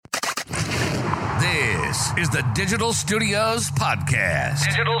This is the Digital Studios Podcast.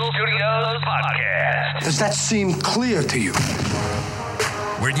 Digital Studios Podcast. Does that seem clear to you?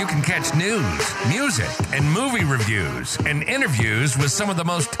 Where you can catch news, music, and movie reviews, and interviews with some of the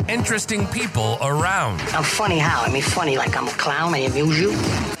most interesting people around. I'm funny how? I mean, funny like I'm a clown, I amuse you.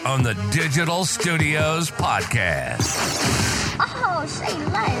 On the Digital Studios Podcast. Oh, say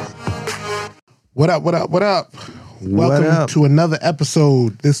less. What up? Welcome up? to another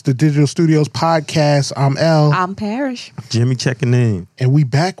episode. This is the Digital Studios Podcast. I'm L. I'm Parrish. Jimmy checking in. And we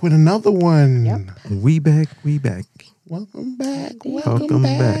back with another one. Yep. We back. Welcome back. Welcome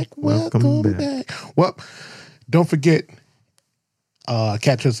back. Well, don't forget,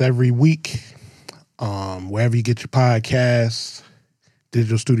 catch us every week, wherever you get your podcasts,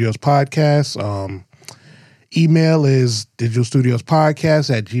 Digital Studios Podcast. Email is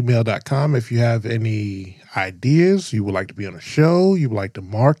digitalstudiospodcast@gmail.com. If you have any ideas, you would like to be on a show, you would like to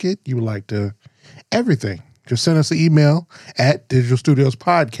market, you would like to everything, just send us an email at Digital Studios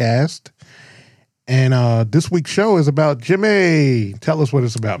Podcast. And this week's show is about Jimmy. Tell us what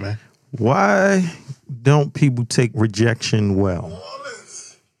it's about, man. Why don't people take rejection well?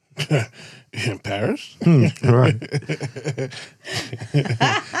 In Paris? Right.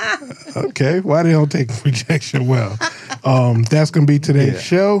 Okay, why they don't take rejection well? That's going to be today's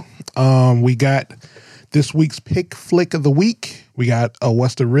show. We got this week's pick flick of the week. We got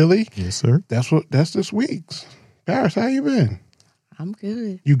What's the Really? Yes, sir. That's this week's. Paris, how you been? I'm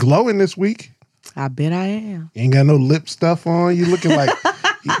good. You glowing this week? I bet I am. You ain't got no lip stuff on. You looking like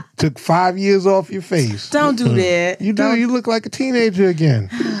you took 5 years off your face. Don't do that. You do. You look like a teenager again.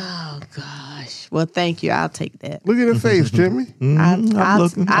 Oh, gosh. Well, thank you. I'll take that. Look at her face, Jimmy. I'll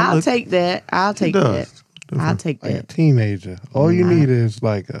take that. I'll take that. I'll take Like a that. teenager. All you need is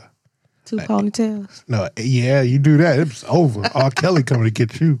like a... 2 ponytails. No, yeah, you do that. It's over. R. Kelly coming to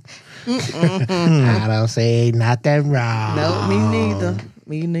get you. I don't say nothing wrong. No, me neither.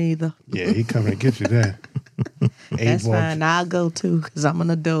 Me neither. Yeah, he coming to get you there. That's fine. I'll go too because I'm an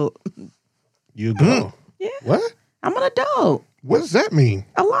adult. You go. Yeah. What? I'm an adult. What does that mean?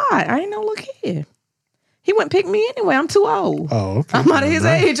 A lot. I ain't no look here. He wouldn't pick me anyway. I'm too old. Oh, okay. I'm out of his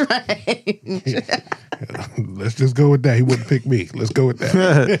age range. Let's just go with that. He wouldn't pick me. Let's go with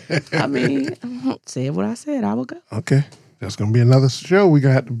that. I mean, said what I said. I will go. Okay. That's going to be another show we're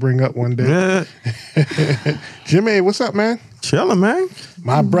going to have to bring up one day. Jimmy, what's up, man? Chilling, man.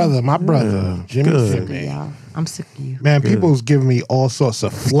 My brother. Jimmy. Good. Jimmy. Y'all. I'm sick of you. Man, people's giving me all sorts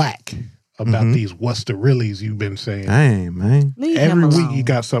of flack about these What's the Reallys you've been saying. Dang, man. Leave Every him week alone. you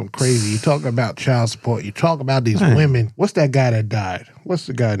got something crazy. You talk about child support. You talk about these women. What's that guy that died? What's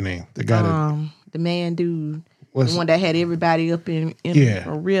the guy's name? The guy that... The man dude. What's- The one that had everybody up in Yeah.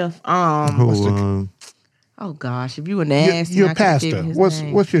 a riff. Who, Oh gosh, if you were nasty, You're I a could've pastor. given his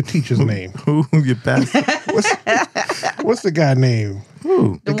name. What's your teacher's name? who your pastor? What's the guy name?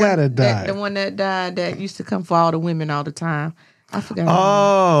 Who? The guy that died. The one that died that used to come for all the women all the time. I forgot.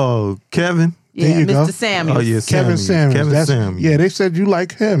 Oh, Kevin. yeah, there you go. Mr. Samuels. Oh, yeah. Kevin Samuels. Kevin That's- Samuels. Yeah, they said you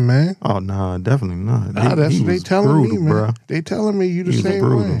like him, man. Oh, no, definitely not. Nah, that's he what they was telling brutal, me, man. bro. They telling me you the He was same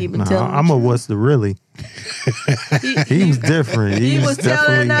brutal. way. He been Nah, telling the I'm a truth. what's the really? He was different. He was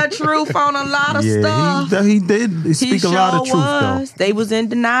telling definitely- the truth on a lot of stuff. Yeah, he did speak a lot of truth, was. They was in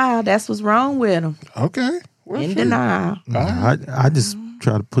denial. That's what's wrong with them. Okay. Well, In shit. denial. I just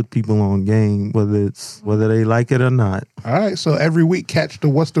try to put people on game, whether they like it or not. All right. So every week, catch the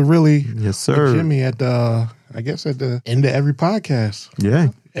What's the Really Yes, with sir. Jimmy at the end of every podcast. Yeah.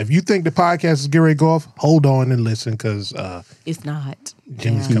 If you think the podcast is getting ready to go off, hold on and listen because It's not.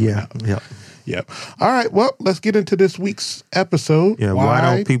 Jimmy's coming out. Yeah. Yep. All right. Well, let's get into this week's episode. Yeah. Why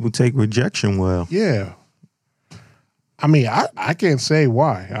don't people take rejection well? Yeah. I mean, I can't say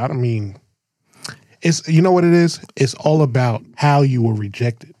why. I don't mean, it's, you know what it is? It's all about how you were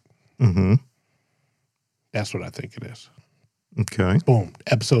rejected. Mm-hmm. That's what I think it is. Okay. Boom.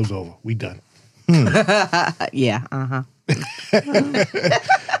 Episode's over. We done. Yeah. Uh-huh.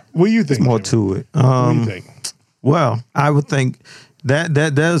 What do you think? More Jimmy? to it. What do you think? Well, I would think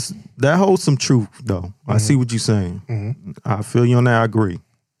that holds some truth, though. I see what you're saying. I feel you on that. I agree.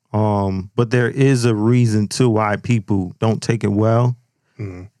 But there is a reason to why people don't take it well.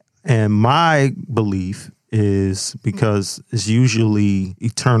 And my belief is because it's usually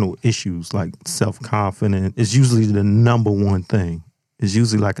eternal issues like self-confidence. It's usually the number one thing. It's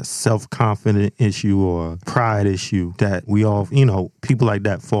usually like a self-confident issue or a pride issue that we all, people like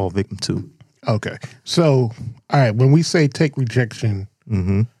that fall victim to. Okay. So, all right. When we say take rejection,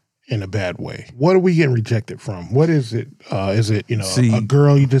 in a bad way? What are we getting rejected from? What is it? Is it, See- a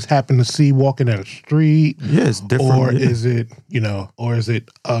girl you just happen to see walking down the street? Yeah, it's different. Or yeah. is it, or is it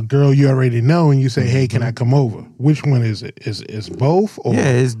a girl you already know and you say, hey, can I come over? Which one is it? Is both? Or? Yeah,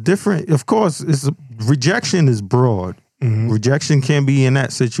 it's different. Of course, rejection is broad. Rejection can be in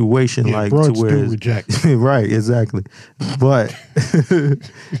that situation, Yeah, like broads to where do it's- reject. right, exactly. But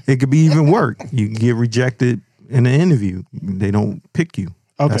it could be even worse. You can get rejected in an interview. They don't pick you.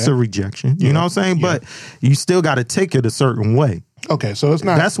 Okay. That's a rejection. You know what I'm saying? Yeah. But you still got to take it a certain way. Okay, so it's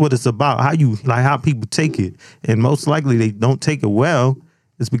not. That's what it's about. How people take it, and most likely they don't take it well.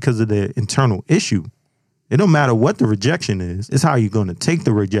 It's because of their internal issue. It don't matter what the rejection is. It's how you're going to take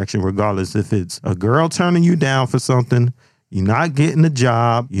the rejection, regardless if it's a girl turning you down for something, you're not getting a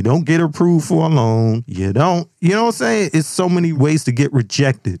job, you don't get approved for a loan, you know what I'm saying? It's so many ways to get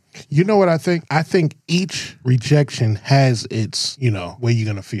rejected. You know what I think? I think each rejection has its, way you're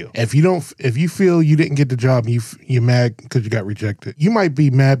gonna feel. If you feel you didn't get the job and you're mad because you got rejected, you might be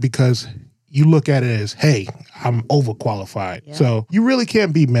mad because you look at it as, hey, I'm overqualified. Yeah. So you really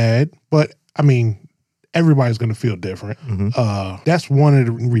can't be mad, but I mean, everybody's going to feel different. That's one of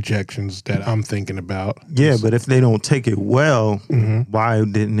the rejections that I'm thinking about. Yeah, but if they don't take it well, why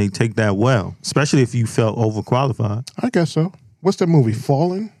didn't they take that well? Especially if you felt overqualified. I guess so. What's that movie?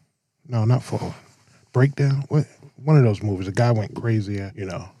 Fallen? No, not Fallen. Breakdown? What? One of those movies. A guy went crazy at, I'm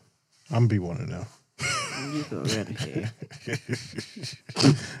going to be one of them. You go right ahead.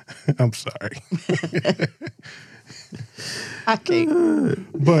 I'm sorry. I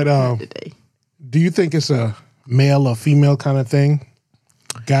can't But today. do you think it's a male or female kind of thing?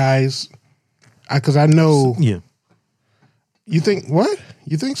 Guys? Because I know. Yeah. You think what?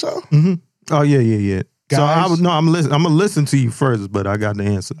 You think so? Oh, yeah. So Guys? I'm gonna listen to you first, but I got the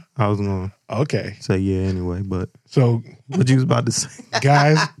answer. I was gonna Okay. say yeah anyway, but So what you was about to say?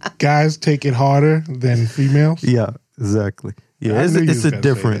 guys take it harder than females? Yeah, exactly. Yeah, I it's knew you a was gonna say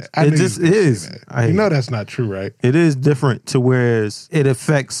difference. that. I It knew you just was gonna say is. that. That's not true, right? It is different to whereas it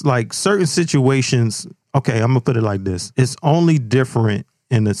affects like certain situations. Okay, I'm gonna put it like this. It's only different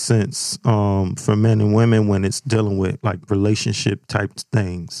in a sense for men and women when it's dealing with like relationship type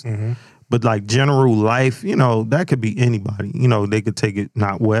things. But like general life, that could be anybody. They could take it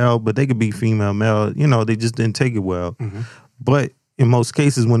not well, but they could be female, male. They just didn't take it well. But in most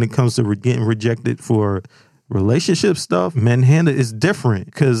cases, when it comes to getting rejected for relationship stuff, men handle it's different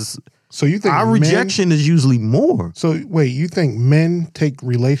because So you think our rejection is usually more. So wait, you think men take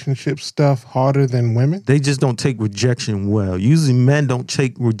relationship stuff harder than women? They just don't take rejection well. Usually men don't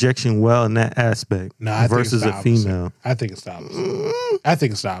take rejection well in that aspect No, I versus think a it's the opposite. female. I think it's the opposite. I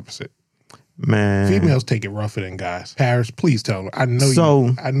think it's the opposite. Man. Females take it rougher than guys. Paris, please tell me. I know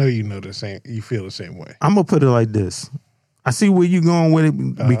you know the same. You feel the same way. I'm gonna put it like this. I see where you're going with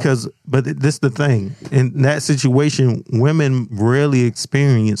it because, but this the thing. In that situation, women rarely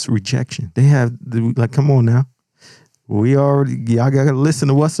experience rejection. They have, come on now. Y'all got to listen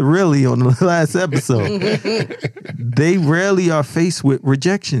to What's Really on the last episode. They rarely are faced with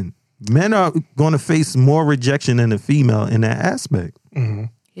rejection. Men are going to face more rejection than a female in that aspect.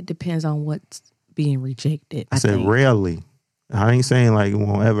 It depends on what's being rejected. I said think. rarely. I ain't saying like it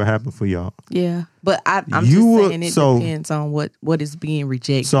won't ever happen for y'all. Yeah, but I'm You just would- saying it so- depends on what is being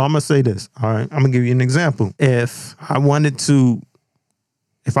rejected. So I'm gonna say this. All right, I'm gonna give you an example. If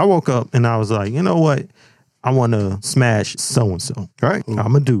I woke up and I was like, you know what, I want to smash so and so. Right,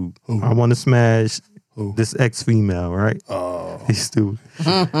 I'm a dude. I want to smash this ex female. Right. Oh, he's stupid.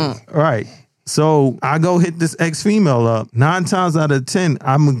 All right. So I go hit this ex female up. 9 times out of 10,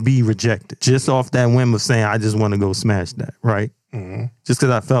 I'm gonna be rejected just off that whim of saying I just want to go smash that. Right. Just because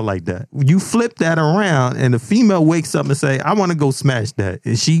I felt like that. You flip that around and the female wakes up and say, I want to go smash that.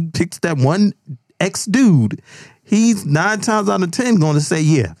 And she picks that one ex-dude. He's 9 times out of 10 going to say,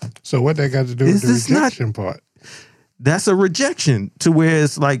 yeah. So what that got to do with Is the this not- rejection part? That's a rejection to where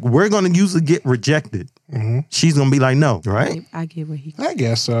it's like, we're going to usually get rejected. She's going to be like, no, right? I get where he. I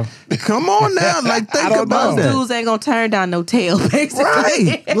guess so. Come on now. Like, think don't about know. that. Dudes ain't gonna turn down no tail, basically.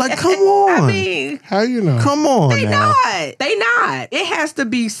 Right. Like, come on. I mean, How you know? Come on they now. not. They not. It has to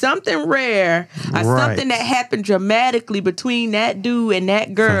be something rare or Right. something that happened dramatically between that dude and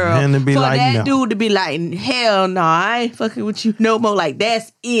that girl. him to be like, that no. dude to be like, hell no, I ain't fucking with you no more. Like,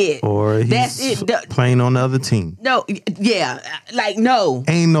 that's it. Or he's That's it. playing on the other team. No, yeah, like no.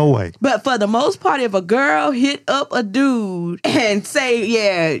 Ain't no way. But for the most part, if a girl girl hit up a dude and say,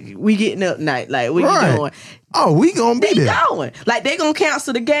 "Yeah, we getting up night. Like, where you going?" Oh, we gonna be They there. going. Like, they gonna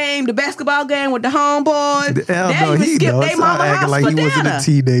cancel the game, the basketball game with the homeboys. Hell They no, even he skip knows. their Stop mama acting house like for he wasn't dinner. a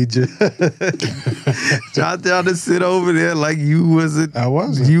teenager. Y'all to sit over there like you wasn't. I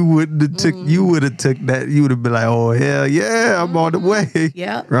wasn't. You wouldn't have took. You would have took that. You would have been like, "Oh hell yeah, I'm on the way."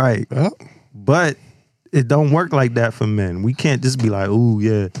 Yeah. Right. Well, But it don't work like that for men. We can't just be like, "Ooh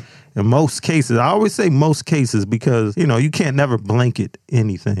yeah." In most cases, I always say most cases because you can't never blanket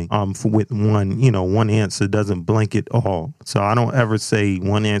anything. With one answer doesn't blanket all. So I don't ever say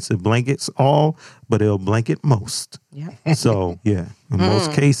one answer blankets all, but it'll blanket most. Yeah. So yeah, in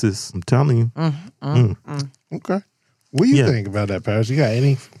most cases, I'm telling you. okay. What do you Yeah. think about that, Paris? You got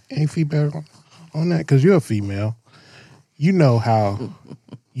any feedback on that? Because you're a female. You know how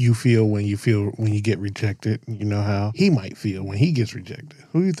you feel when you get rejected. You know how he might feel when he gets rejected.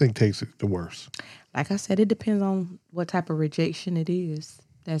 Who do you think takes it the worst? Like I said, it depends on what type of rejection it is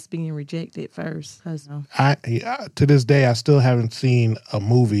that's being rejected first. 'Cause, To this day, I still haven't seen a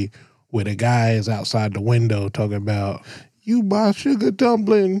movie where the guy is outside the window talking about, "You my sugar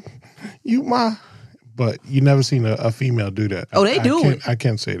dumpling, you my," but you never seen a female do that. Oh, they do it. I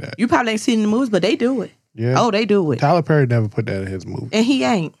can't say that. you probably ain't seen the movies, but they do it. Yeah. Oh, they do it. Tyler Perry never put that in his movie. And he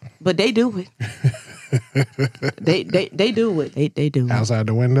ain't, but they do it. they do it. They do it. Outside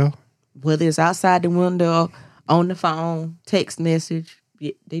the window? Whether it's outside the window, on the phone, text message,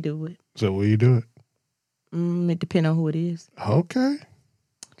 yeah, they do it. So will you do it? It depends on who it is. Okay.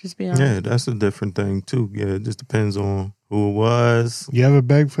 Just be honest. Yeah, that's a different thing too. Yeah, it just depends on who it was. You ever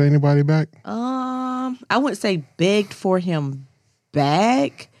beg for anybody back? I wouldn't say begged for him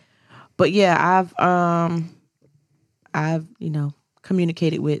back, but yeah, I've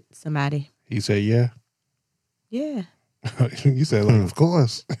communicated with somebody. He said, yeah. Yeah. You said, like, of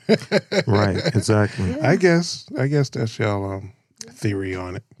course. Right, exactly. I guess that's y'all theory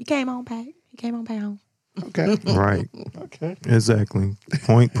on it. He came on back. He came on back home. Okay. Right, Okay. exactly.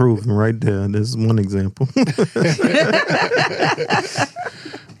 Point proven right there. This is one example.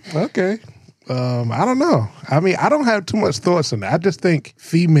 Okay. I don't know. I mean, I don't have too much thoughts on that. I just think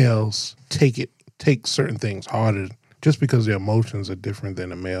females take certain things harder just because their emotions are different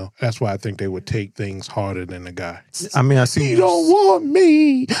than a male. That's why I think they would take things harder than a guy. I mean, I see. You don't want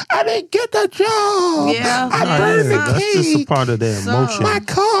me. I didn't get the job. Yeah. I Nah, burned yeah, the that's just a cake. part of their emotion. My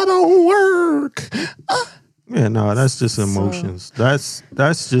car don't work. Yeah, no, that's just emotions. That's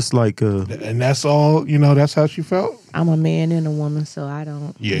just like a. And that's all, that's how she felt? I'm a man and a woman, so I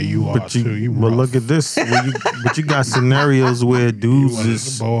don't. Yeah, you are too. You but rough. look at this. But you got scenarios where You dudes one of the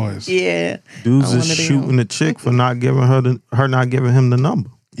is boys. Yeah. dudes I'm is one of them. shooting the chick for not giving her not giving him the number.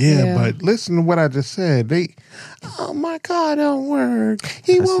 Yeah, Yeah. but listen to what I just said. Oh my car don't work.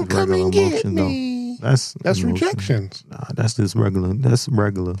 He That's won't just come regular and get emotion, me. That's emotion. rejections. Nah, that's just regular. That's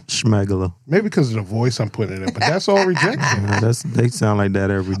regular schmegular. Maybe because of the voice I'm putting it in, but that's all rejection. Nah, they sound like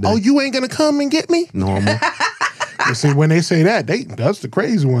that every day. Oh, you ain't gonna come and get me? Normal, You see, when they say that, that's the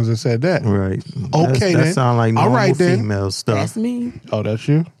crazy ones that said that. right? Okay, that then. sound like All normal right, then. female stuff. That's me. Oh, that's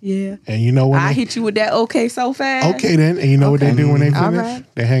you? Yeah. And you know when I they, hit you with that okay so fast. okay then, and you know what they do when they All finish? right.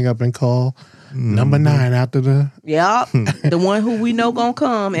 They hang up and call number 9 after the. Yep. The one who we know gonna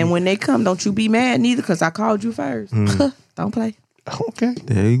come, and when they come, don't you be mad neither, because I called you first. Don't play. Okay.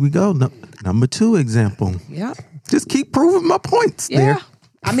 There we go. Number 2 example. Yep. Just keep proving my points Yeah. there.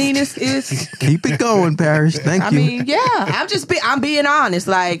 I mean, it's. Keep it going, Parrish. Thank I you. mean, yeah. I'm being honest.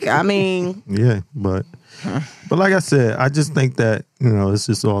 Like, I mean, Yeah, but like I said, I just think that it's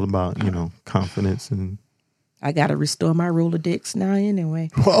just all about confidence and I gotta restore my Rolodex now anyway.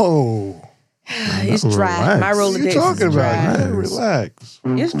 Whoa. It's dry. Relax. My What are you Rolodex talking is about? dry. Man, relax.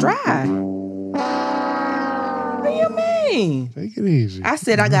 It's dry. What do you mean? Take it easy. I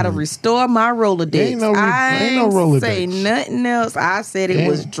said I gotta restore my Rolodex. Ain't no I ain't no Rolodex. say nothing else. I said it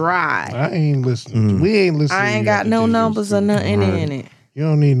was dry. I ain't listening. We ain't listening. I to ain't you got at no the numbers or nothing in it. You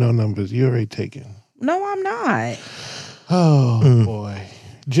don't need no numbers. You already taken. No, I'm not. Oh boy,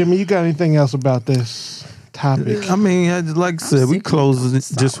 Jimmy, you got anything else about this topic? I mean, like I said, we sick of close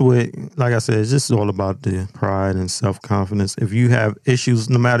it just with, like I said, it's just all about the pride and self-confidence. If you have issues,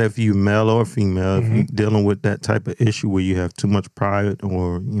 no matter if you're male or female, if you're dealing with that type of issue where you have too much pride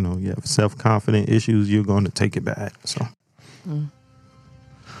or, you have self-confident issues, you're going to take it back. So,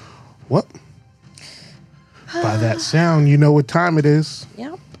 What? By that sound, you know what time it is.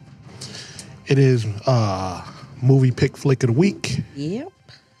 Yep. It is movie pick flick of the week. Yep.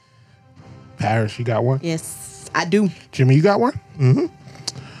 Paris, you got one? Yes, I do. Jimmy, you got one? Mm-hmm.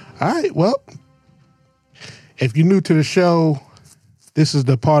 All right, well, if you're new to the show, This is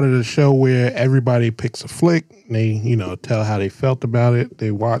the part of the show where everybody picks a flick. They, tell how they felt about it.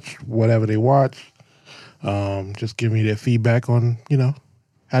 They watch whatever they watch. Just give me their feedback on,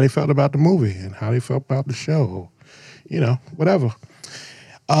 how they felt about the movie and how they felt about the show. Whatever.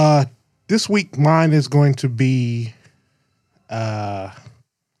 This week, mine is going to be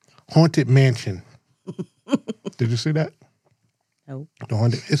Haunted Mansion. Did you see that? No. The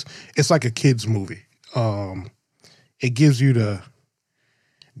Haunted. It's like a kid's movie. It gives you the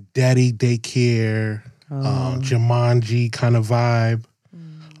daddy daycare, Jumanji kind of vibe.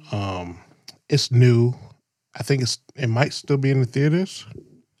 It's new. I think it might still be in the theaters.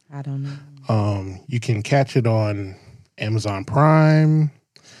 I don't know. You can catch it on Amazon Prime.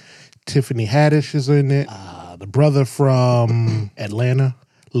 Tiffany Haddish is in it. The brother from Atlanta,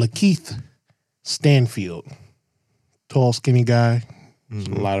 Lakeith Stanfield, tall, skinny guy. There's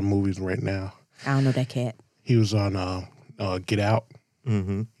a lot of movies right now. I don't know that cat. He was on Get Out.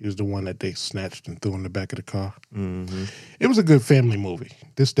 Mm-hmm. He was the one that they snatched and threw in the back of the car. Mm-hmm. It was a good family movie.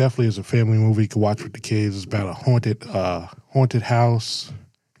 This definitely is a family movie you can watch with the kids. It's about a haunted house.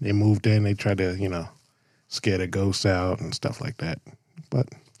 They moved in. They tried to, scare the ghosts out and stuff like that. But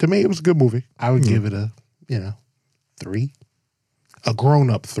to me, it was a good movie. I would give it a, 3. A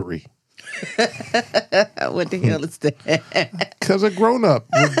grown-up 3. What the hell is that? Because a grown-up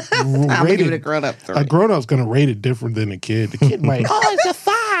I'm going to give it a grown-up 3. A grown-up's going to rate it different than a kid. The kid might, it's a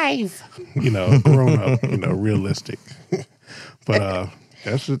 5. Grown-up, realistic. But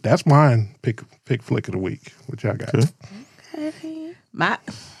that's mine. Pick flick of the week. What y'all got? Okay.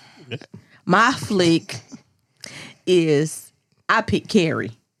 My flick is, I picked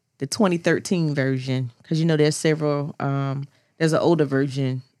Carrie, the 2013 version, because there's several. There's an older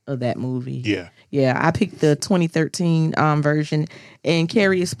version of that movie. Yeah. I picked the 2013 version, and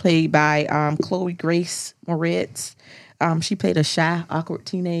Carrie is played by Chloe Grace Moretz. She played a shy, awkward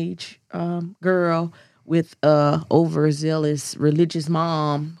teenage girl with a overzealous religious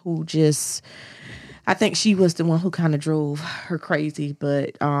mom who just, I think she was the one who kind of drove her crazy,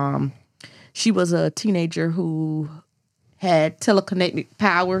 but she was a teenager who had telekinetic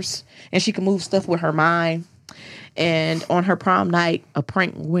powers, and she could move stuff with her mind. And on her prom night, a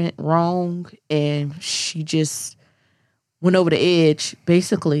prank went wrong, and she just went over the edge,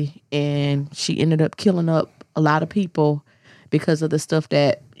 basically, and she ended up killing up a lot of people because of the stuff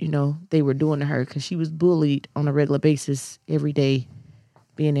that, they were doing to her, because she was bullied on a regular basis every day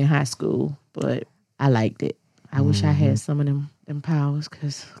being in high school. But I liked it. I wish I had some of them powers,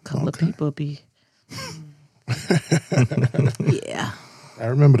 because a couple of people be... Yeah. I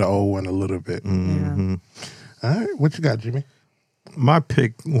remember the old one a little bit. Mm-hmm. All right. What you got, Jimmy? My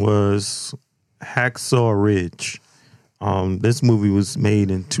pick was Hacksaw Ridge. This movie was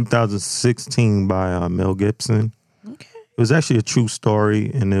made in 2016 by Mel Gibson. Okay. It was actually a true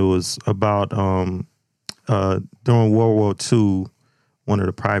story, and it was about during World War II, one of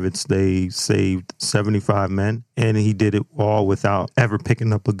the privates, they saved 75 men, and he did it all without ever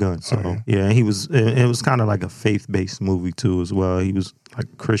picking up a gun. So, yeah, and it was kind of like a faith-based movie, too, as well. He was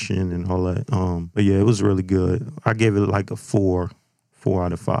like Christian and all that. But yeah, it was really good. I gave it like a 4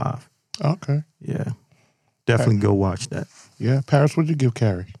 out of 5. Okay. Yeah. Definitely go watch that. Yeah. Paris, what'd you give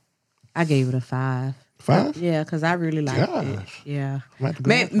Carrie? I gave it a 5. 5? Yeah, because I really liked it. Yeah.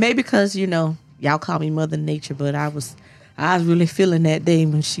 Maybe because, y'all call me Mother Nature, but I was really feeling that day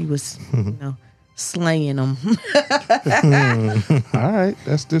when she was, slaying them. All right.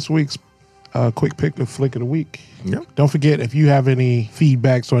 That's this week's quick pick of Flick of the Week. Yep. Don't forget, if you have any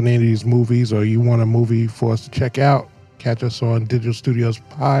feedbacks on any of these movies or you want a movie for us to check out, catch us on Digital Studios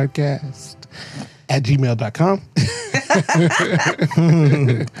Podcast at gmail.com.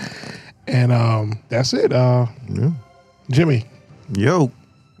 And that's it. Jimmy. Yo.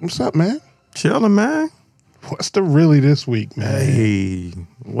 What's up, man? Chilling, man. What's the really this week, man? Hey,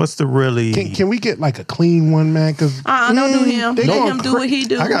 what's the really? Can we get like a clean one, man? Because don't do him. Let him do what he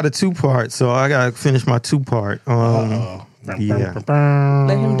do. I got a 2-part, so I got to finish my 2-part. Yeah.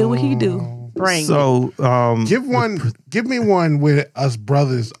 Let him do what he do. Bring so, give me one where us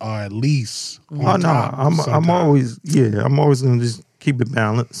brothers are at least on top. I'm always going to just keep it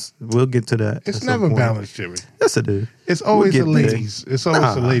balanced. We'll get to that. It's never balanced, Jimmy. Yes, it is. It's always the ladies. It's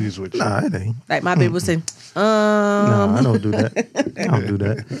always the ladies with you. Nah, it ain't. Like my baby was saying, No, I don't do that. I don't do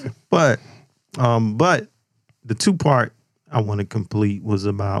that. But the 2-part I want to complete was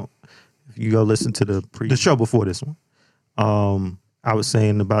about, if you go listen to the show before this one, I was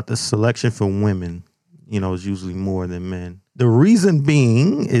saying about the selection for women, is usually more than men. The reason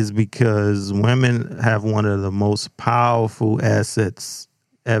being is because women have one of the most powerful assets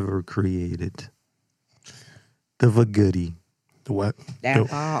ever created. The vagooty. The what? That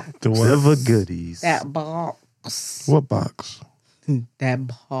box. The what? Silver goodies. That box. What box? That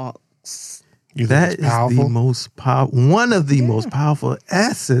box. You think That it's is powerful? the most one of the most powerful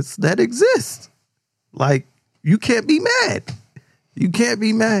assets that exist. Like, you can't be mad. You can't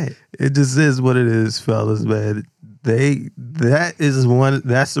be mad. It just is what it is, fellas, man. That's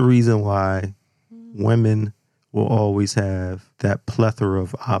the reason why women will always have that plethora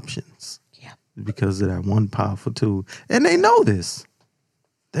of options. Yeah. Because of that one powerful tool. And they know this.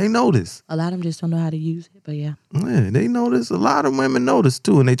 They know this. A lot of them just don't know how to use it, but yeah. Yeah, they know this. A lot of women know this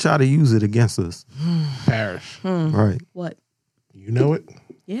too, and they try to use it against us. Parish. Right. What? You know it?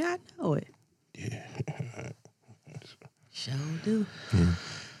 Yeah, I know it. Yeah. Sure do.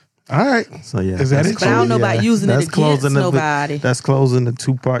 All right. So yeah. Is that that's it? But I don't know about using it against nobody. That's closing the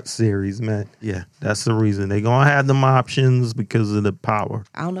 2-part series, man. Yeah, that's the reason. They gonna have them options because of the power.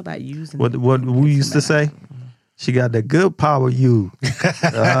 I don't know about using What it. we used to say? She got the good power you. They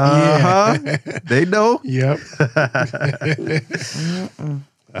know. Yep.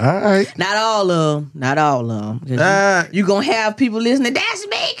 All right. Not all of them. Not all of them. You gonna have people listening. That's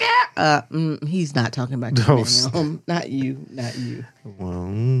me, girl. He's not talking about you, ma'am. Not you. Not you. Well,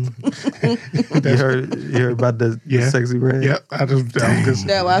 you heard about the sexy red? Yep. I was just,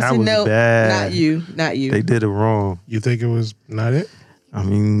 No, I That said was no. bad. Not you. Not you. They did it wrong. you think it was not it? I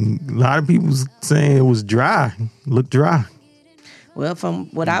mean, a lot of people was saying it was dry. Looked dry. Well, from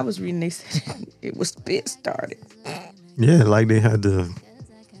what I was reading, they said it was spit started. Yeah, like they had to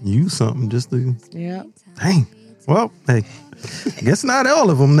use something just to. Yeah. Dang. Well, hey, guess not all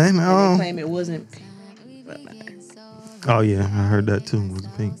of them then. They claim it wasn't. Oh yeah, I heard that too. It was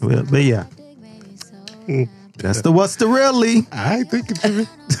pink. Well, but yeah, that's the what's the really. I think it's real. Look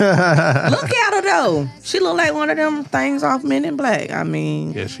at her though. She look like one of them things off Men in Black. I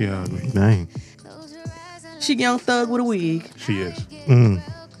mean, Yeah, she ugly. Dang, she young thug with a wig. She is.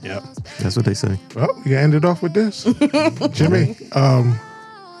 Yep. that's what they say. Well, we gotta end it off with this. Jimmy,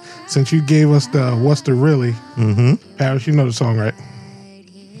 since you gave us the what's the really, Paris, you know the song, right?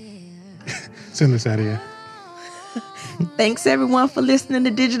 Send this out of here. Thanks everyone for listening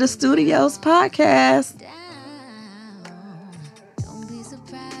to Digital Studios podcast. Don't be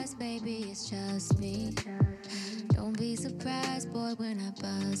surprised, baby, it's just me. Don't be surprised, boy, when I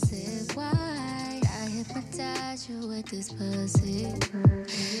bust it wide. I hypnotize you with this pussy.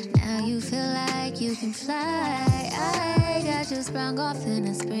 Now you feel like you can fly. I got you sprung off in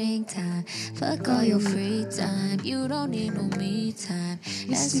the springtime. Fuck all your free time. You don't need no me time.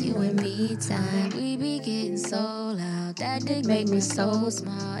 That's you and me time. We be getting so loud. That dick make me so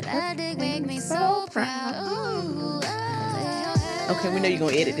smart. That dick make me so proud. Ooh, Okay, we know you're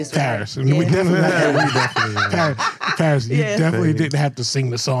gonna edit this. Paris. Right? We definitely Paris, you Yeah. definitely didn't have to sing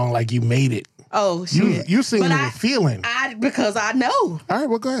the song like you made it. Oh shit! You singing But it with feeling. because I know. All right,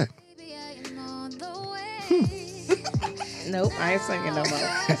 well, go ahead. Nope, I ain't singing no more.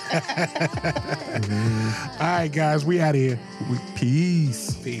 All right, guys, we out of here.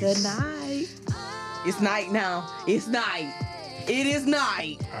 Peace. Good night. It's night now. It's night. It is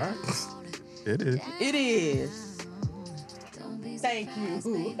night. All right. It is. It is. Thank you.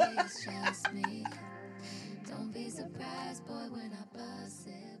 Don't be surprised, boy.